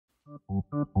Happy,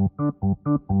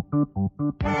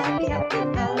 happy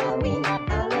Halloween,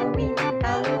 Halloween,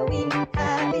 Halloween.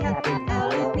 Happy, happy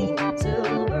Halloween,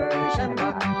 Silver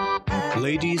Shamrock.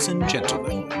 Ladies and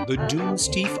gentlemen, the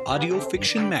Dunesteef audio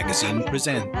fiction magazine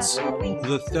presents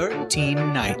The 13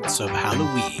 Nights of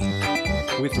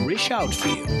Halloween with Rish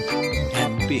Outfield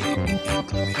and Big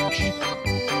Enklevich.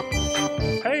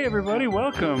 Hey everybody,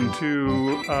 welcome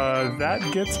to That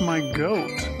Gets My Goat.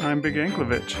 I'm Big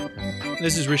Enklevich.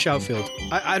 This is Rish Outfield.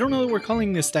 I don't know that we're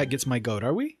calling this That Gets My Goat,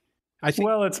 are we? I think.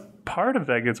 Well, it's part of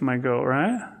That Gets My Goat,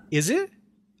 right? Is it?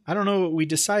 I don't know what we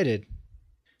decided.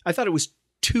 I thought it was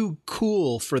too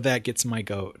cool for That Gets My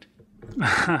Goat.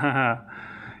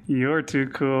 You're too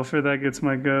cool for That Gets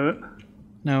My Goat.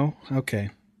 No? Okay.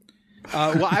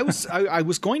 Well, I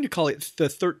was going to call it the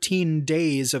 13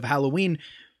 Days of Halloween,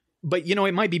 but you know,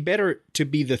 it might be better to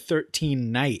be the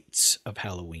 13 Nights of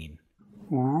Halloween.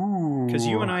 Ooh. Because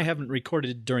you and I haven't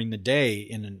recorded during the day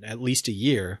in at least a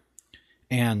year,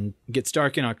 and it gets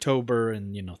dark in October,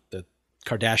 and you know the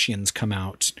Kardashians come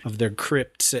out of their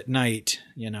crypts at night.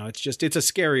 You know, it's a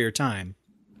scarier time.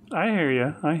 I hear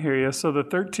you. So the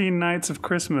 13 Nights of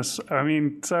Christmas,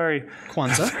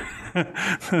 Kwanzaa.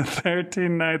 The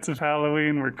 13 Nights of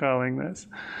Halloween, we're calling this.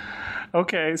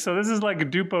 Okay, so this is like a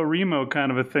Dupo Remo kind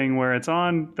of a thing where it's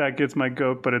on That Gets My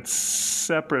Goat, but it's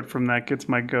separate from That Gets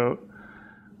My Goat.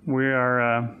 We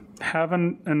are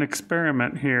having an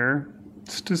experiment here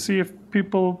just to see if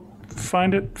people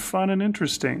find it fun and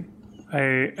interesting.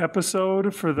 A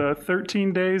episode for the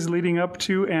 13 days leading up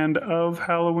to and of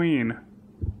Halloween.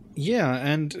 Yeah,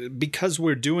 and because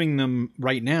we're doing them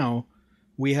right now,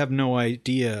 we have no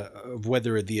idea of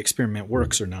whether the experiment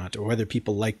works or not, or whether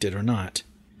people liked it or not.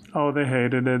 Oh, they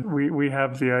hated it. We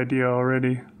have the idea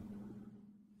already.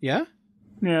 Yeah?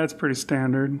 Yeah, it's pretty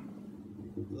standard.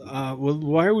 Well,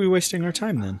 why are we wasting our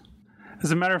time then?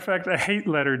 As a matter of fact, a hate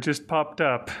letter just popped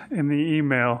up in the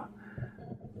email.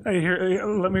 Here,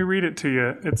 let me read it to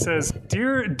you. It says,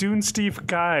 "Dear Dunesteef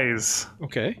guys,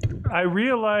 Okay. I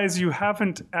realize you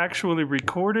haven't actually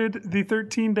recorded the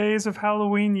 13 Days of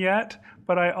Halloween yet,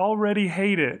 but I already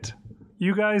hate it.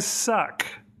 You guys suck.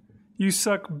 You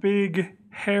suck big,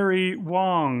 Harry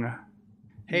Wong."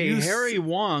 Hey, Harry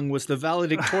Wong was the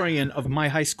valedictorian of my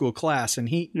high school class, and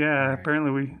he... Yeah,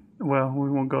 apparently we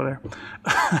won't go there.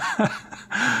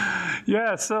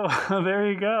 Yeah, so there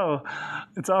you go.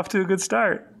 It's off to a good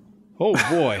start. Oh,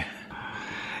 boy.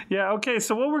 Yeah, okay,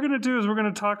 so what we're going to do is we're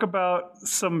going to talk about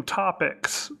some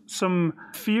topics, some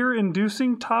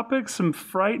fear-inducing topics, some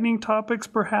frightening topics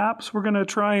perhaps. We're going to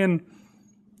try and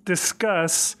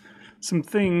discuss some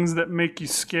things that make you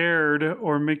scared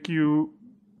or make you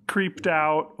creeped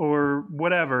out or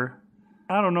whatever.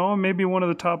 I don't know, maybe one of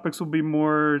the topics will be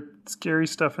more scary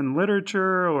stuff in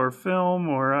literature or film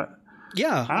or...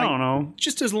 Yeah. I don't know.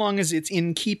 Just as long as it's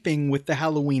in keeping with the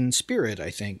Halloween spirit,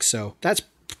 I think. So that's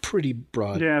pretty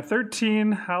broad. Yeah,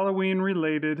 13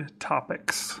 Halloween-related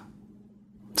topics.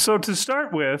 So to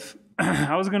start with,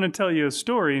 I was going to tell you a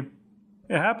story.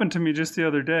 It happened to me just the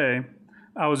other day.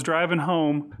 I was driving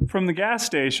home from the gas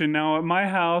station. Now, at my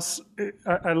house,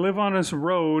 I live on this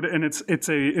road, and it's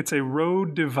a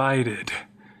road divided.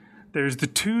 There's the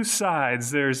two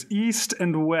sides. There's east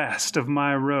and west of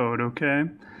my road, okay?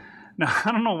 Now,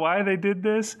 I don't know why they did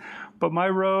this, but my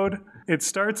road, it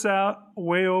starts out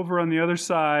way over on the other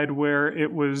side where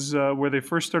it was where they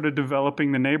first started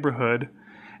developing the neighborhood,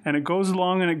 and it goes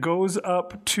along and it goes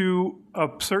up to a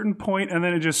certain point, and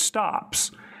then it just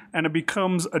stops. And it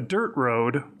becomes a dirt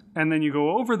road, and then you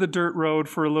go over the dirt road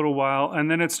for a little while, and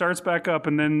then it starts back up,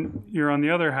 and then you're on the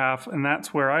other half, and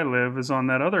that's where I live, is on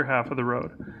that other half of the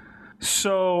road.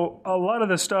 So a lot of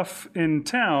the stuff in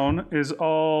town is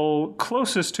all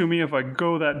closest to me if I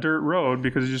go that dirt road,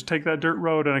 because you just take that dirt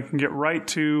road and I can get right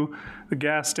to the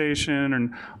gas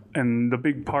station and the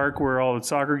big park where all the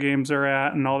soccer games are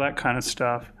at and all that kind of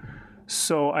stuff.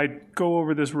 So I go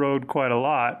over this road quite a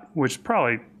lot, which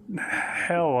probably...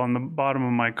 hell on the bottom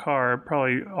of my car.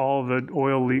 Probably all the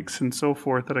oil leaks and so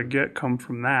forth that I get come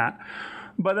from that.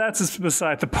 But that's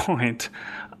beside the point.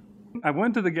 I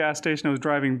went to the gas station. I was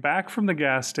driving back from the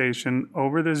gas station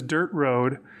over this dirt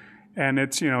road, and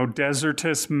it's,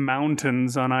 desertous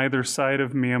mountains on either side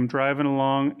of me. I'm driving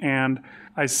along, and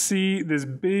I see this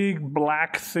big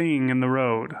black thing in the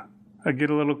road. I get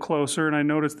a little closer, and I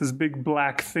notice this big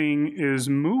black thing is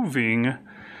moving.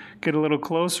 Get a little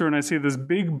closer, and I see this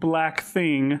big black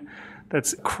thing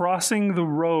that's crossing the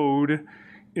road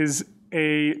is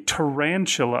a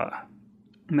tarantula.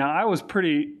 Now, I was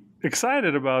pretty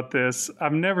excited about this.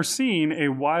 I've never seen a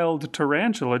wild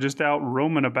tarantula just out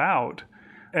roaming about.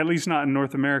 At least not in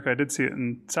North America. I did see it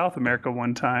in South America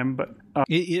one time, but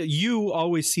You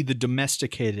always see the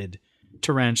domesticated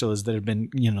tarantulas that have been,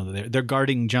 they're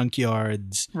guarding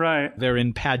junkyards. right. They're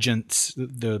in pageants.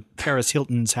 The Paris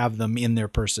Hiltons have them in their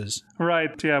purses.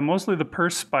 Right, yeah, mostly the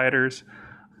purse spiders.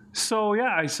 So,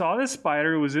 yeah, I saw this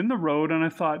spider. It was in the road, and I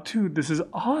thought, dude, this is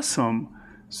awesome.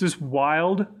 It's this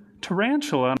wild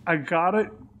tarantula. I gotta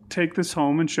take this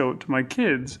home and show it to my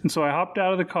kids. And so I hopped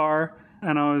out of the car,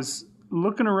 and I was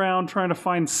looking around trying to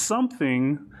find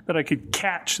something that I could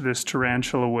catch this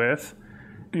tarantula with,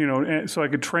 so I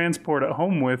could transport it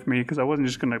home with me, because I wasn't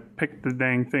just going to pick the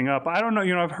dang thing up. I don't know.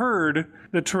 I've heard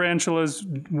that tarantulas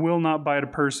will not bite a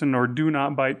person or do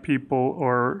not bite people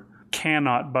or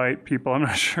cannot bite people. I'm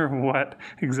not sure what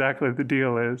exactly the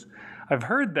deal is. I've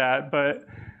heard that, but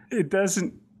it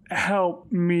doesn't help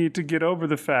me to get over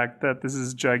the fact that this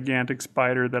is a gigantic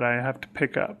spider that I have to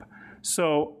pick up.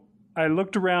 So I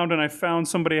looked around and I found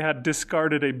somebody had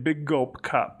discarded a Big Gulp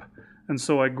cup. And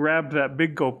so I grabbed that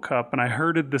Big Gulp cup and I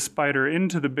herded the spider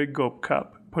into the Big Gulp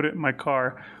cup, put it in my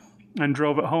car, and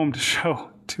drove it home to show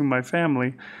to my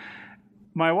family.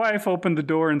 My wife opened the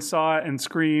door and saw it and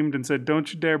screamed and said,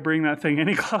 "Don't you dare bring that thing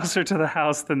any closer to the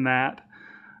house than that."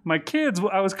 My kids,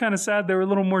 I was kind of sad. They were a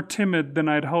little more timid than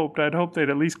I'd hoped. I'd hoped they'd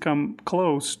at least come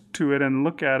close to it and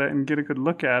look at it and get a good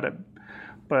look at it.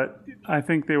 But I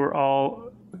think they were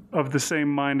all of the same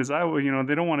mind as I was.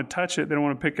 They don't want to touch it. They don't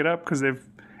want to pick it up because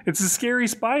it's a scary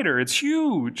spider. It's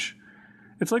huge.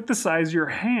 It's like the size of your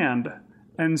hand.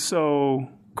 And so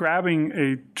grabbing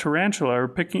a tarantula or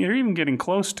picking or even getting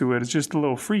close to it is just a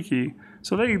little freaky.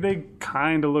 So they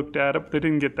kind of looked at it, but they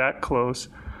didn't get that close.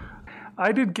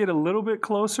 I did get a little bit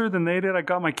closer than they did. I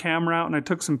got my camera out and I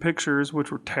took some pictures,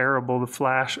 which were terrible. The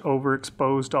flash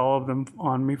overexposed all of them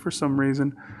on me for some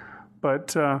reason.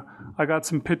 But I got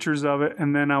some pictures of it,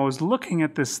 and then I was looking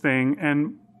at this thing,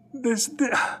 and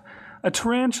a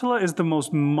tarantula is the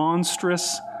most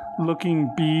monstrous looking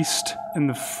beast in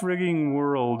the frigging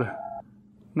world.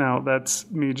 Now,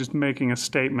 that's me just making a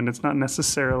statement. It's not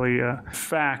necessarily a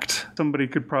fact. Somebody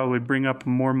could probably bring up a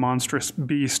more monstrous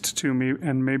beast to me,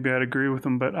 and maybe I'd agree with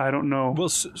them, but I don't know. Well,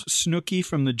 Snooki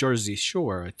from the Jersey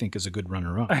Shore, I think, is a good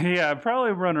runner-up. Yeah,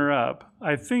 probably runner-up.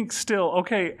 I think still,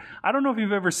 okay, I don't know if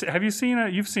you've ever seen, have you seen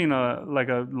you've seen a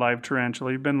live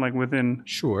tarantula. You've been within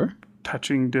Sure.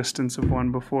 touching distance of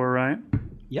one before, right?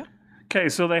 Yeah. Okay,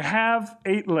 so they have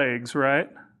 8 legs, right?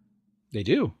 They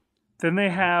do. Then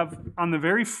they have, on the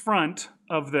very front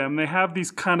of them, they have these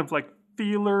kind of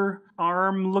feeler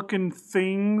arm-looking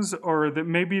things, or that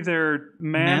maybe they're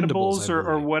mandibles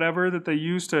or whatever that they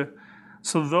use to.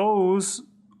 So those,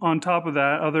 on top of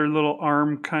that, other little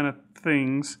arm kind of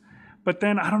things. But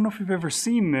then, I don't know if you've ever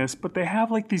seen this, but they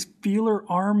have these feeler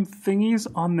arm thingies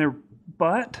on their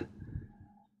butt.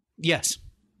 Yes.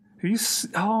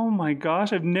 Oh my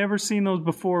gosh, I've never seen those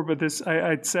before, but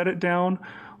I'd set it down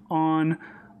on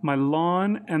my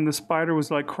lawn, and the spider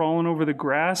was crawling over the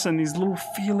grass, and these little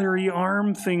feelery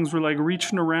arm things were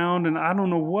reaching around, and I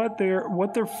don't know what they're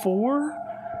for.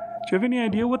 Do you have any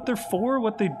idea what they're for?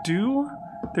 What they do?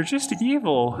 They're just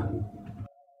evil.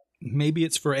 Maybe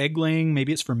it's for egg laying.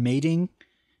 Maybe it's for mating.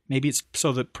 Maybe it's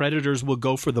so that predators will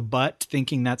go for the butt,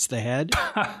 thinking that's the head.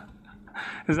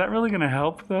 Is that really going to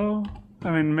help, though? I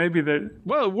mean, maybe they.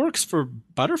 Well, it works for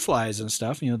butterflies and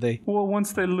stuff. They. Well,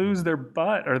 once they lose their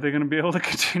butt, are they going to be able to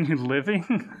continue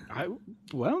living?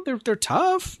 They're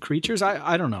tough creatures.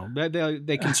 I don't know.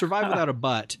 They can survive without a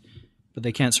butt, but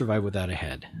they can't survive without a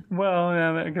head. Well,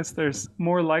 yeah, I guess there's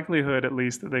more likelihood, at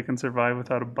least, that they can survive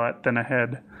without a butt than a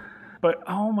head. But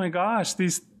oh my gosh,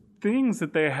 these things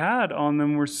that they had on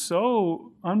them were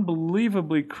so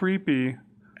unbelievably creepy.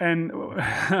 And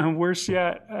worse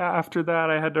yet, after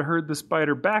that, I had to herd the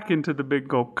spider back into the Big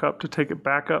Gulp cup to take it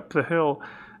back up the hill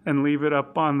and leave it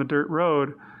up on the dirt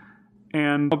road.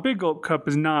 And a Big Gulp cup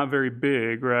is not very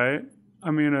big, right?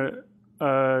 I mean,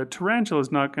 a tarantula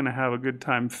is not going to have a good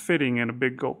time fitting in a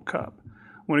Big Gulp cup.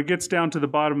 When it gets down to the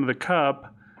bottom of the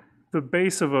cup, the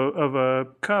base of a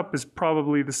cup is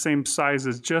probably the same size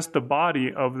as just the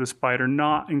body of the spider,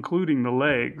 not including the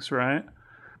legs, right?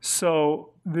 So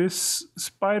this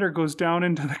spider goes down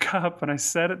into the cup, and I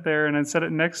set it there, and I set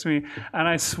it next to me, and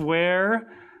I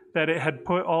swear that it had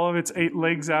put all of its 8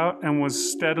 legs out and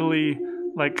was steadily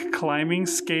climbing,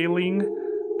 scaling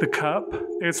the cup.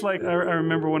 It's I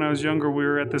remember when I was younger, we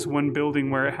were at this one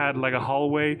building where it had a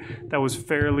hallway that was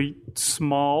fairly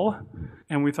small,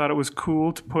 and we thought it was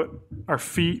cool to put our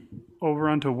feet over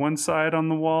onto one side on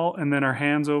the wall and then our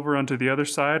hands over onto the other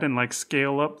side and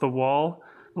scale up the wall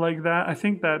like that. I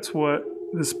think that's what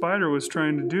the spider was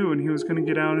trying to do, and he was going to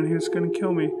get out and he was going to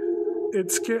kill me.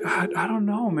 I don't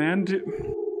know, man.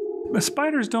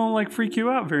 Spiders don't like freak you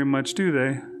out very much, do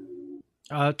they?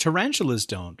 Tarantulas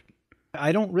don't.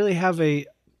 I don't really have a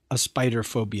spider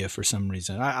phobia for some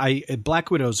reason. I black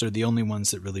widows are the only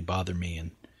ones that really bother me.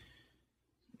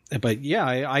 But yeah,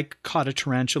 I caught a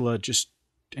tarantula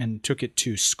and took it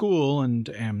to school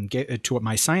and gave it to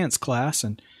my science class,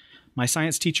 and my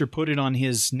science teacher put it on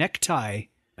his necktie,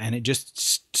 and it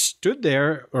just stood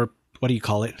there, or what do you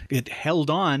call it? It held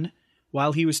on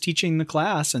while he was teaching the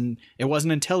class, and it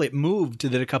wasn't until it moved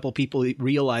that a couple people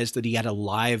realized that he had a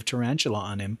live tarantula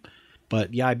on him.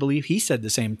 But yeah, I believe he said the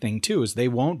same thing too, is they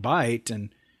won't bite,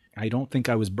 and I don't think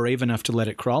I was brave enough to let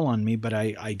it crawl on me, but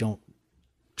I don't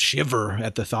shiver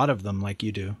at the thought of them like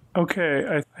you do.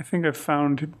 Okay, I think I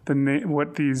found the name,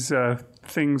 what these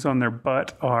things on their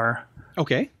butt are.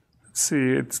 Okay. Let's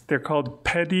see, they're called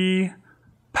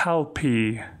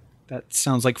pedipalpi. That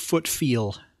sounds like foot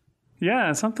feel.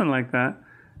 Yeah, something like that.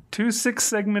 2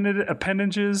 6-segmented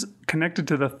appendages connected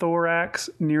to the thorax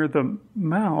near the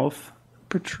mouth,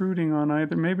 protruding on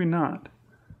either. Maybe not.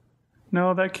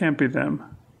 No, that can't be them,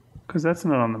 because that's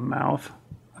not on the mouth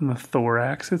and the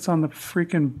thorax. It's on the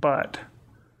freaking butt.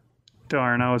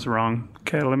 Darn, I was wrong.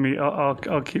 Okay,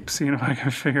 I'll keep seeing if I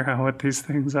can figure out what these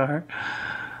things are.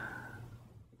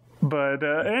 But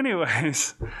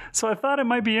anyways, so I thought it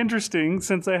might be interesting,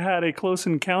 since I had a close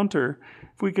encounter,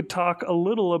 if we could talk a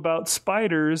little about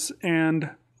spiders and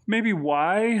maybe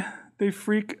why they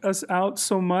freak us out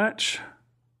so much,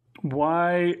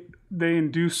 why they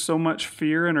induce so much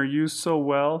fear and are used so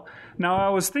well. Now, I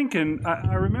was thinking,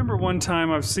 I remember one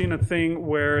time I've seen a thing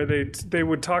where they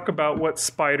would talk about what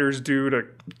spiders do to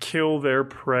kill their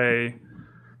prey.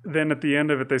 Then at the end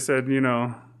of it, they said,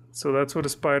 so that's what a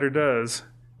spider does.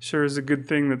 Sure is a good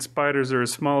thing that spiders are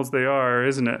as small as they are,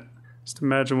 isn't it? Just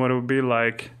imagine what it would be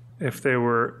like if they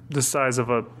were the size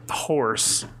of a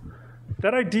horse.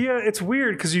 That idea, it's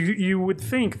weird, because you would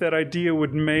think that idea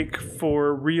would make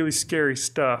for really scary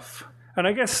stuff. And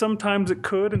I guess sometimes it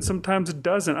could and sometimes it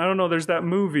doesn't. I don't know, there's that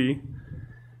movie,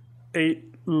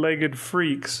 8-Legged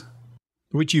Freaks.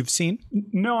 Which you've seen?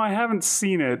 No, I haven't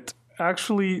seen it.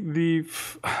 Actually, the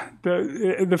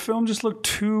film just looked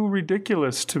too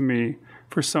ridiculous to me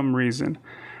for some reason.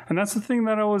 And that's the thing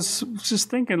that I was just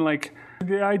thinking, like,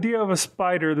 the idea of a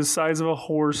spider the size of a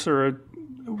horse or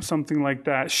something like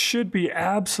that should be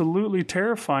absolutely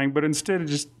terrifying, but instead it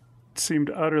just seemed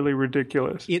utterly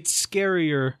ridiculous. It's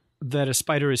scarier that a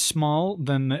spider is small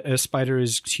than a spider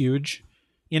is huge.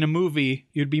 In a movie,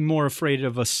 you'd be more afraid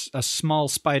of a small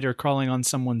spider crawling on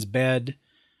someone's bed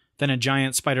than a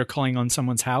giant spider crawling on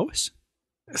someone's house.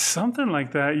 Something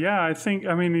like that, yeah.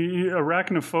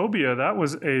 Arachnophobia, that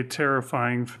was a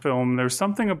terrifying film. There's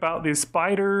something about the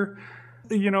spider,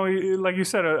 like you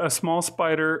said, a small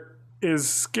spider is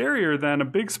scarier than a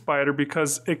big spider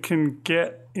because it can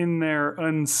get in there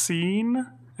unseen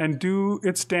and do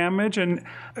its damage. And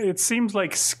it seems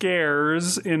like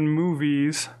scares in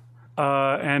movies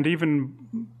and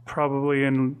even probably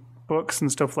in books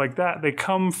and stuff like that, they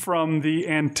come from the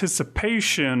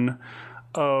anticipation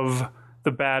of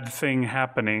the bad thing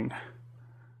happening.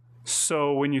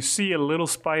 So when you see a little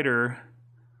spider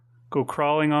go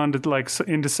crawling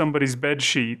into somebody's bed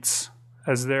sheets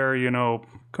as they're,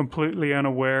 completely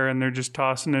unaware, and they're just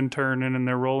tossing and turning and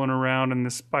they're rolling around, and the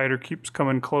spider keeps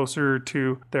coming closer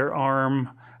to their arm,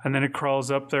 and then it crawls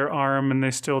up their arm and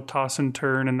they still toss and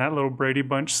turn, and that little Brady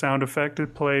Bunch sound effect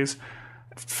it plays.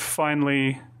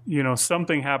 Finally,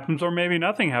 something happens, or maybe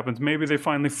nothing happens. Maybe they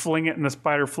finally fling it and the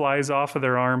spider flies off of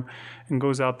their arm and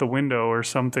goes out the window or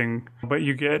something. But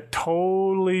you get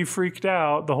totally freaked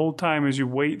out the whole time as you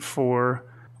wait for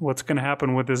what's going to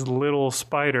happen with this little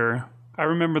spider. I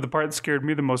remember the part that scared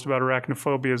me the most about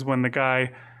arachnophobia is when the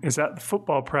guy is at the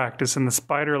football practice and the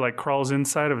spider crawls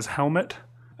inside of his helmet.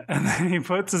 And then he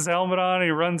puts his helmet on and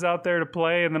he runs out there to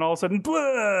play, and then all of a sudden,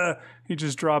 blah, he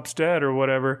just drops dead or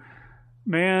whatever.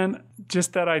 Man,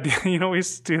 just that idea. We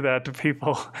used to do that to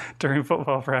people during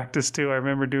football practice too. I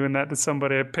remember doing that to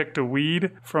somebody. I picked a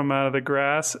weed from out of the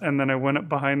grass, and then I went up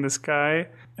behind this guy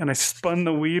and I spun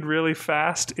the weed really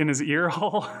fast in his ear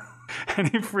hole. And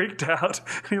he freaked out.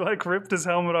 He ripped his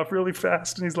helmet off really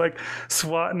fast, and he's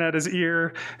swatting at his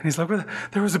ear. And he's like,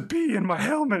 there was a bee in my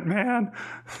helmet, man.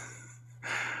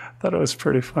 Thought it was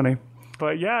pretty funny.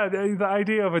 But yeah, the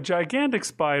idea of a gigantic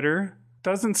spider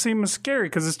doesn't seem as scary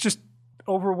because it's just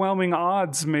overwhelming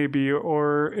odds maybe,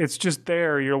 or it's just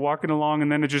there. You're walking along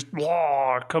and then it just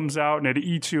comes out and it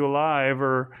eats you alive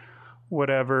or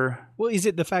whatever. Well, is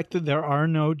it the fact that there are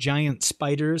no giant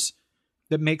spiders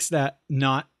that makes that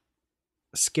not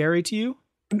scary to you?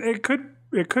 It could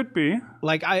It could be.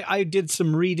 Like I did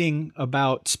some reading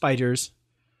about spiders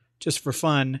just for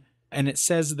fun, and it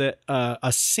says that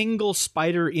a single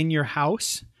spider in your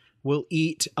house will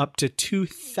eat up to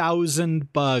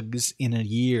 2,000 bugs in a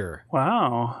year.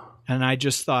 Wow. And I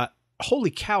just thought, holy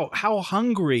cow, how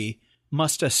hungry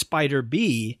must a spider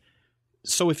be?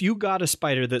 So if you got a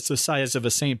spider that's the size of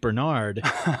a St. Bernard...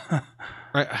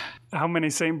 How many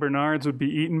St. Bernards would be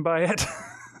eaten by it?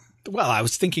 Well, I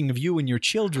was thinking of you and your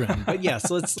children. But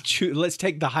yes, let's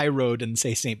take the high road and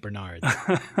say St. Bernard.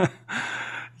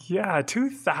 Yeah,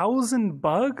 2,000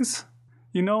 bugs?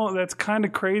 You know, that's kind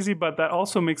of crazy, but that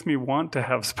also makes me want to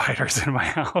have spiders in my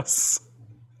house.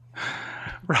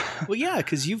 Well, yeah,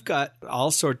 because you've got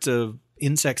all sorts of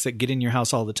insects that get in your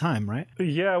house all the time, right?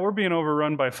 Yeah, we're being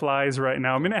overrun by flies right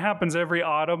now. I mean, it happens every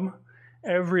autumn.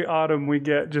 Every autumn we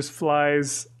get just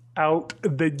flies out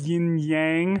the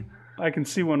yin-yang. I can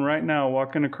see one right now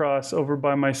walking across over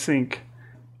by my sink.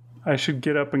 I should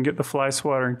get up and get the fly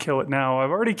swatter and kill it now.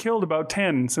 I've already killed about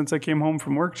 10 since I came home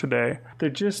from work today.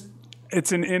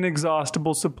 It's an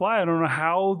inexhaustible supply. I don't know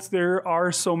how there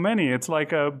are so many. It's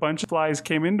like a bunch of flies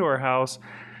came into our house,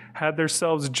 had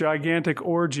themselves a gigantic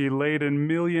orgy, laid a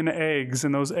million eggs,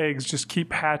 and those eggs just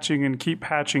keep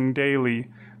hatching daily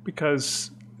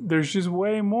because there's just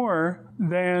way more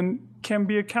than can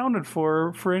be accounted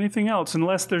for anything else,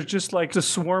 unless there's just like a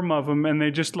swarm of them and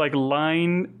they just like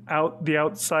line out the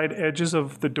outside edges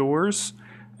of the doors.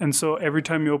 And so every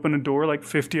time you open a door, like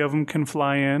 50 of them can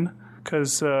fly in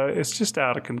because it's just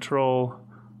out of control.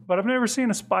 But I've never seen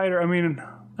a spider. I mean,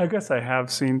 I guess I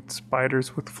have seen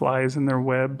spiders with flies in their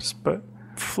webs, but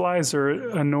flies are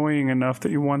annoying enough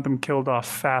that you want them killed off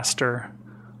faster.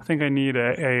 I think I need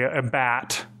a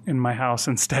bat in my house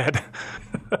instead.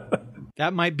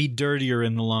 That might be dirtier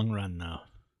in the long run, though.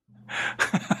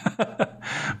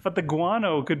 But the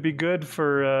guano could be good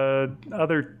for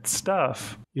other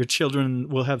stuff. Your children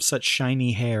will have such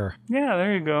shiny hair. Yeah,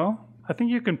 there you go. I think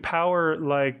you can power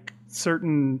like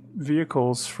certain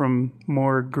vehicles from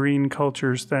more green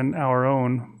cultures than our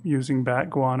own using bat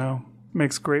guano.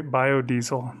 Makes great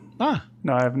biodiesel. Ah.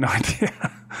 No, I have no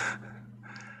idea.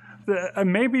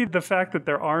 Maybe the fact that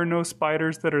there are no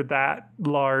spiders that are that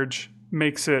large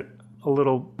makes it a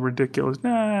little ridiculous.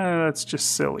 Nah, that's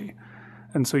just silly.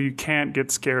 And so you can't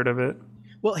get scared of it.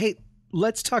 Well, hey,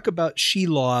 let's talk about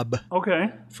Shelob.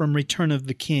 Okay. From Return of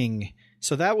the King.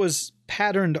 So that was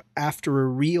patterned after a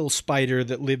real spider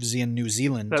that lives in New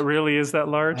Zealand. That really is that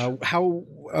large? How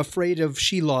afraid of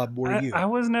Shelob were you? I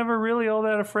was never really all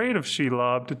that afraid of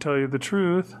Shelob, to tell you the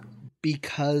truth.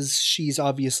 Because she's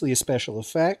obviously a special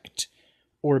effect,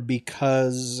 or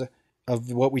because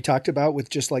of what we talked about with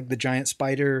just like the giant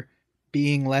spider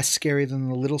being less scary than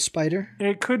the little spider?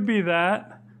 It could be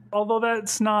that, although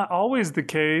that's not always the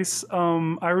case.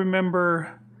 I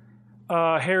remember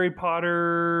Harry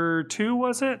Potter 2,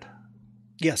 was it?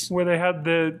 Yes. Where they had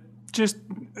the just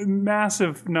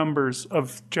massive numbers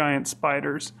of giant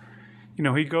spiders. You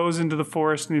know, he goes into the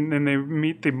forest and they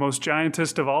meet the most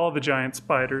giantest of all the giant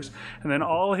spiders. And then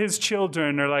all his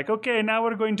children are like, okay, now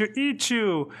we're going to eat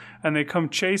you. And they come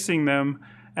chasing them.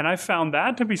 And I found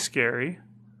that to be scary.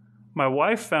 My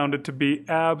wife found it to be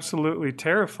absolutely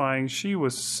terrifying. She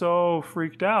was so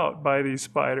freaked out by these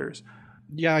spiders.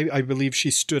 Yeah, I believe she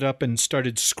stood up and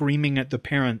started screaming at the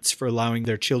parents for allowing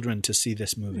their children to see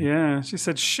this movie. Yeah, she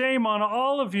said, shame on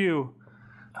all of you.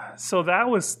 So that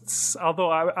was,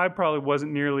 although I probably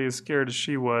wasn't nearly as scared as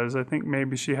she was. I think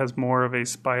maybe she has more of a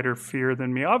spider fear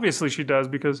than me. Obviously she does,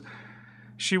 because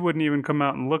she wouldn't even come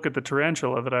out and look at the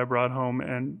tarantula that I brought home,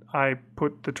 and I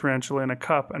put the tarantula in a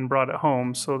cup and brought it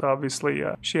home. So obviously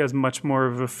she has much more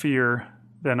of a fear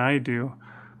than I do.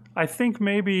 I think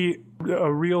maybe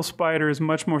a real spider is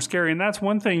much more scary. And that's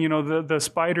one thing, you know, the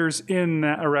spiders in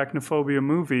that Arachnophobia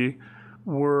movie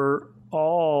were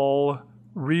all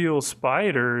real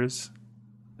spiders.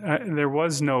 There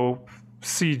was no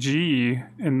CG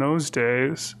in those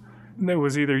days. There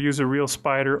was either use a real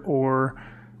spider or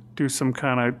do some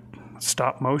kind of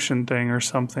stop motion thing or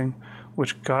something,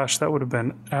 which, gosh, that would have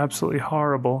been absolutely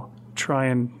horrible. Try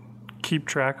and keep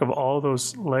track of all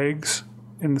those legs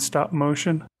in the stop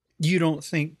motion. You don't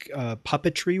think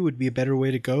puppetry would be a better way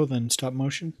to go than stop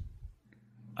motion?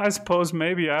 I suppose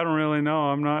maybe. I don't really know.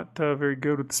 I'm not very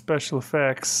good with the special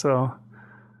effects, so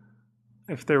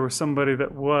if there was somebody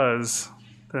that was,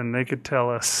 then they could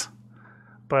tell us.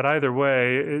 But either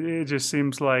way, it just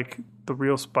seems like the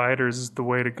real spiders is the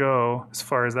way to go as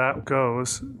far as that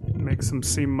goes. It makes them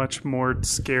seem much more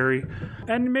scary.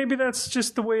 And maybe that's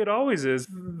just the way it always is.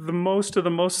 Most of the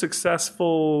most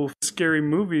successful scary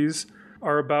movies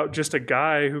are about just a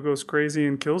guy who goes crazy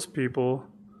and kills people.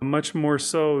 much more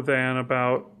so than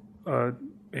about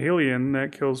alien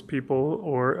that kills people,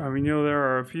 or there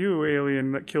are a few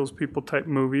alien that kills people type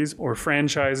movies or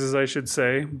franchises, I should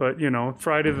say, but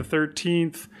Friday the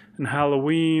 13th and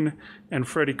Halloween and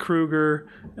Freddy Krueger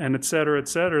and et cetera,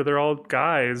 they're all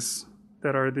guys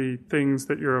that are the things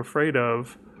that you're afraid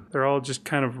of. They're all just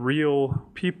kind of real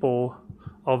people,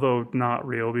 although not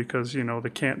real because they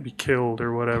can't be killed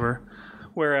or whatever,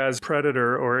 whereas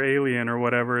Predator or Alien or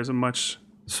whatever is a much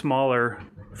smaller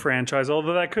franchise,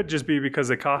 although that could just be because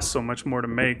it costs so much more to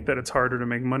make that it's harder to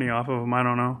make money off of them. I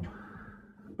don't know.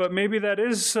 But maybe that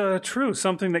is true.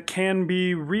 Something that can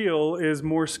be real is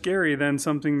more scary than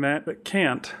something that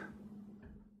can't.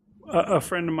 A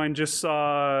friend of mine just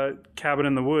saw Cabin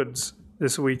in the Woods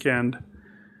this weekend,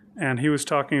 and he was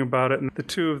talking about it, and the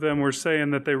two of them were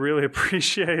saying that they really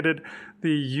appreciated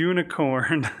the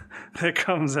unicorn that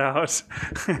comes out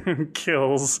and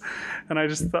kills. And I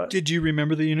just thought... Did you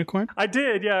remember the unicorn? I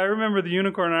did, yeah. I remember the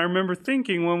unicorn. I remember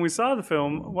thinking when we saw the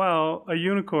film, wow, a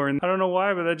unicorn. I don't know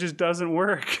why, but that just doesn't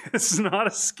work. It's not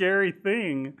a scary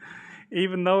thing.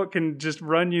 Even though it can just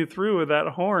run you through with that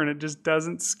horn, it just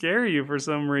doesn't scare you for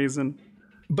some reason.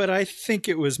 But I think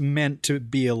it was meant to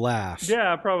be a laugh.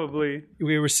 Yeah, probably.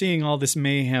 We were seeing all this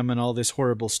mayhem and all this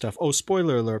horrible stuff. Oh,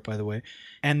 spoiler alert, by the way.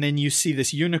 And then you see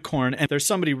this unicorn and there's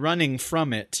somebody running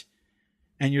from it.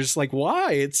 And you're just like,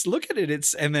 why? Look at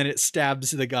it. And then it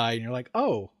stabs the guy and you're like,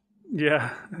 oh. Yeah,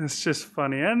 it's just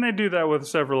funny. And they do that with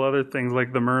several other things,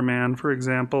 like the merman, for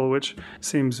example, which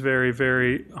seems very,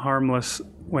 very harmless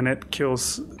when it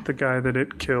kills the guy that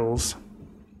it kills.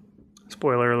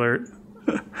 Spoiler alert.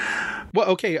 Well,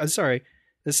 okay, I'm sorry.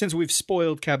 Since we've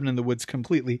spoiled Cabin in the Woods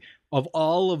completely, of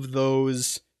all of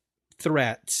those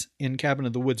threats in Cabin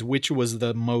in the Woods, which was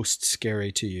the most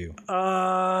scary to you?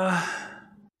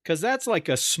 Because that's like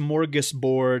a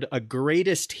smorgasbord, a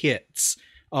greatest hits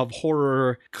of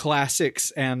horror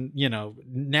classics and,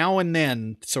 now and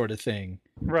then sort of thing.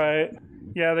 Right.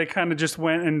 Yeah, they kind of just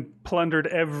went and plundered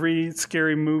every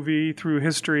scary movie through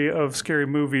history of scary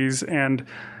movies and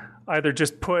either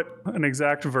just put an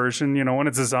exact version, when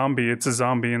it's a zombie,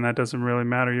 and that doesn't really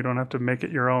matter. You don't have to make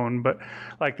it your own. But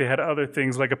like they had other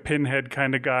things like a pinhead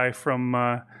kind of guy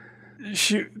from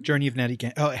Journey of Natty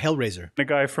Hellraiser. The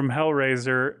guy from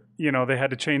Hellraiser, they had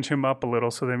to change him up a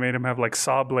little, so they made him have like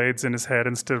saw blades in his head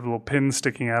instead of little pins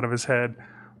sticking out of his head.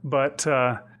 But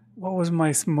what was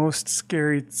my most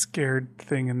scared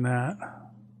thing in that?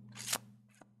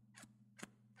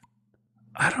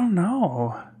 I don't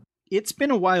know. It's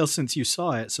been a while since you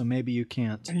saw it, so maybe you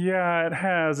can't. Yeah, it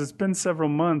has. It's been several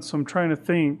months, so I'm trying to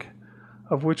think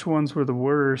of which ones were the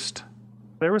worst.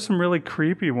 There were some really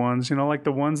creepy ones, like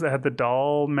the ones that had the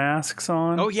doll masks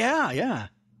on. Oh, yeah.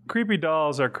 Creepy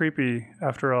dolls are creepy,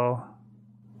 after all.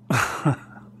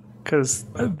 Because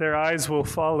their eyes will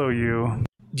follow you.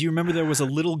 Do you remember there was a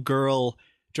little girl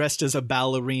dressed as a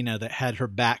ballerina that had her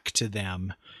back to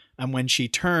them? And when she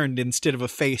turned, instead of a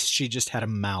face, she just had a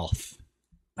mouth.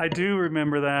 I do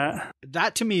remember that.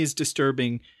 That to me is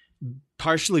disturbing,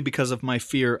 partially because of my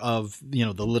fear of, the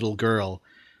little girl.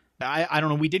 I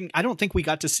don't know. I don't think we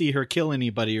got to see her kill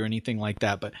anybody or anything like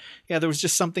that. But yeah, there was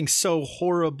just something so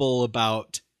horrible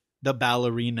about the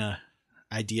ballerina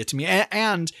idea to me.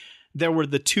 And there were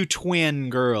the two twin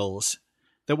girls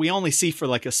that we only see for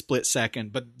like a split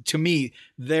second. But to me,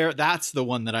 that's the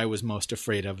one that I was most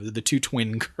afraid of, the two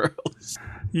twin girls.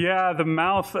 Yeah, the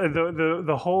mouth,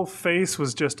 the whole face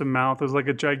was just a mouth. It was like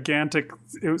a gigantic,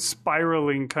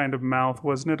 spiraling kind of mouth,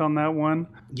 wasn't it, on that one?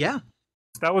 Yeah.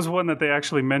 That was one that they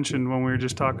actually mentioned when we were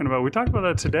just talking about. We talked about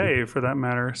that today, for that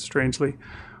matter, strangely.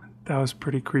 That was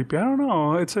pretty creepy. I don't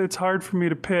know. It's hard for me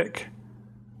to pick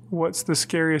what's the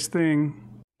scariest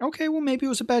thing. Okay, well, maybe it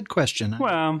was a bad question.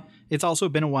 Well, it's also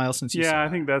been a while since you saw it. Yeah, I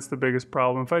think that's the biggest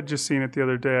problem. If I'd just seen it the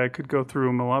other day, I could go through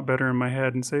them a lot better in my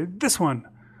head and say, this one.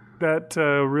 That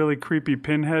really creepy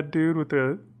pinhead dude with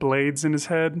the blades in his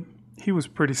head, he was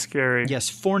pretty scary.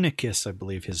 Yes, Fornicus, I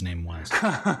believe his name was.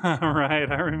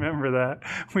 Right, I remember that.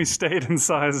 We stayed and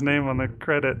saw his name on the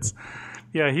credits.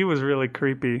 Yeah, he was really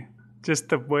creepy. Just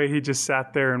the way he just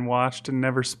sat there and watched and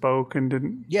never spoke and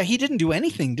didn't... Yeah, he didn't do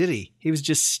anything, did he? He was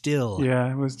just still.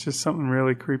 Yeah, it was just something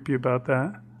really creepy about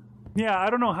that. Yeah, I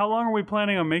don't know. How long are we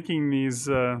planning on making these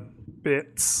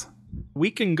bits? We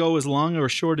can go as long or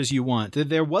short as you want.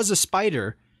 There was a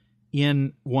spider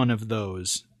in one of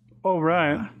those. Oh,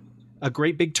 right. A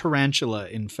great big tarantula,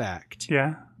 in fact.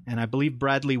 Yeah. And I believe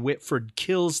Bradley Whitford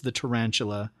kills the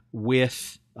tarantula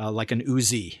with like an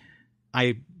Uzi.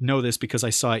 I know this because I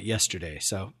saw it yesterday,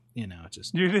 so,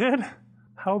 just... You did?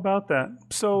 How about that?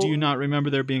 So... Do you not remember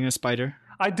there being a spider?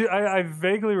 I do. I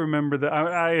vaguely remember that.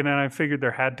 And I figured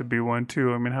there had to be one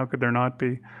too. I mean, how could there not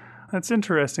be? That's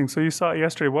interesting. So you saw it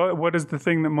yesterday. What is the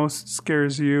thing that most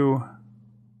scares you?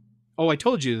 Oh, I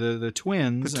told you the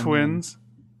twins. The twins.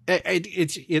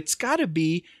 It's got to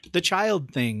be the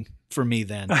child thing for me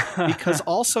then, because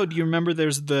also, do you remember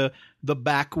there's the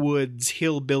backwoods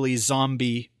hillbilly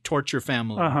zombie torture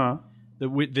family,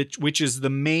 which is the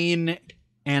main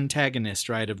antagonist,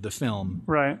 right, of the film,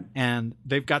 right? And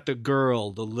they've got the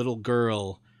little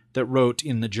girl that wrote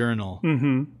in the journal,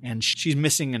 and she's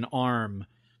missing an arm,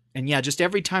 and yeah, just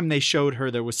every time they showed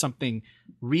her, there was something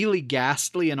really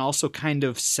ghastly and also kind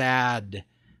of sad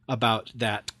about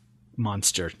that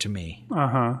monster to me.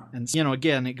 And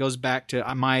again, it goes back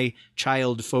to my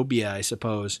child phobia, I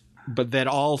suppose, but that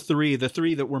the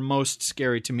three that were most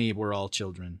scary to me were all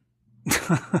children.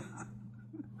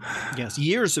 Yes,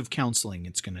 years of counseling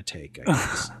it's going to take, I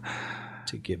guess,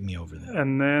 to get me over that.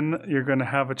 And then you're going to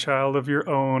have a child of your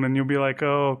own, and you'll be like,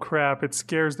 oh crap, it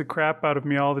scares the crap out of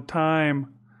me all the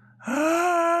time.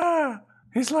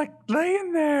 He's like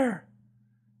laying there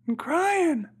and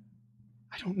crying.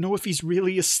 I don't know if he's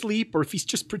really asleep or if he's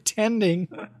just pretending.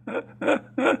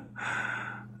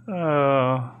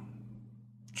 Oh,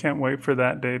 can't wait for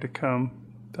that day to come.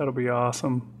 That'll be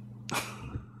awesome.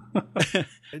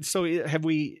 So have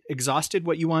we exhausted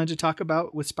what you wanted to talk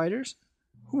about with spiders?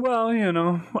 Well,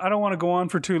 I don't want to go on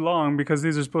for too long because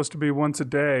these are supposed to be once a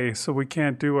day, so we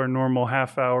can't do our normal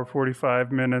half hour,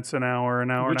 45 minutes, an hour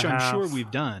and a half. Which I'm sure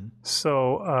we've done.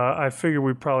 So I figure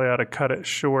we probably ought to cut it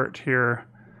short here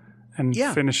and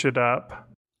finish it up.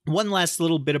 One last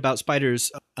little bit about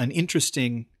spiders. An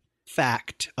interesting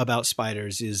fact about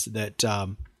spiders is that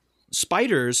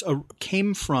spiders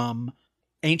came from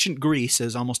ancient Greece,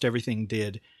 as almost everything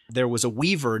did. There was a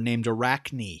weaver named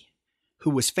Arachne who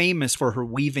was famous for her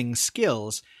weaving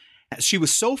skills. She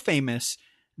was so famous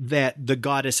that the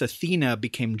goddess Athena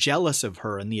became jealous of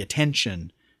her and the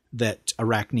attention that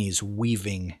Arachne's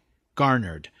weaving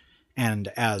garnered. And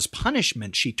as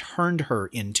punishment, she turned her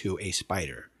into a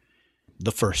spider,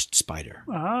 the first spider.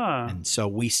 And so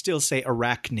we still say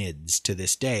arachnids to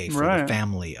this day for the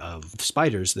family of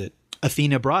spiders that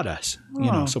Athena brought us.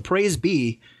 So praise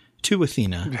be to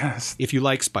Athena if you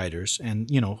like spiders. And,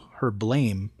 her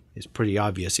blame is pretty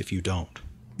obvious if you don't.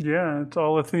 Yeah, it's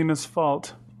all Athena's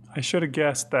fault. I should have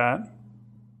guessed that.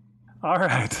 All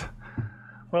right.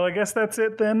 Well, I guess that's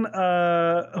it then.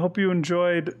 Hope you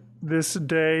enjoyed this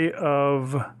day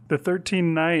of the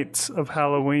 13 nights of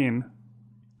Halloween.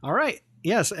 All right.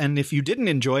 Yes, and if you didn't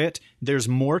enjoy it, there's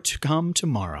more to come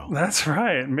tomorrow. That's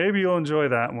right. Maybe you'll enjoy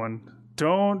that one.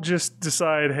 Don't just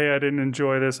decide, hey, I didn't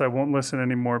enjoy this, I won't listen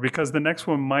anymore, because the next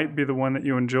one might be the one that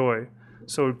you enjoy.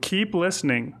 So keep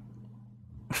listening.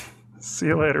 See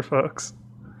you later, folks.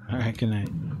 All right, good night.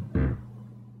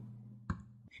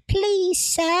 Please,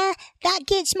 sir, that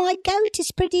Gets My Goat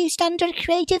is produced under a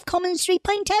Creative Commons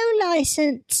 3.0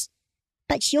 license.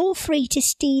 But you're free to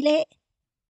steal it.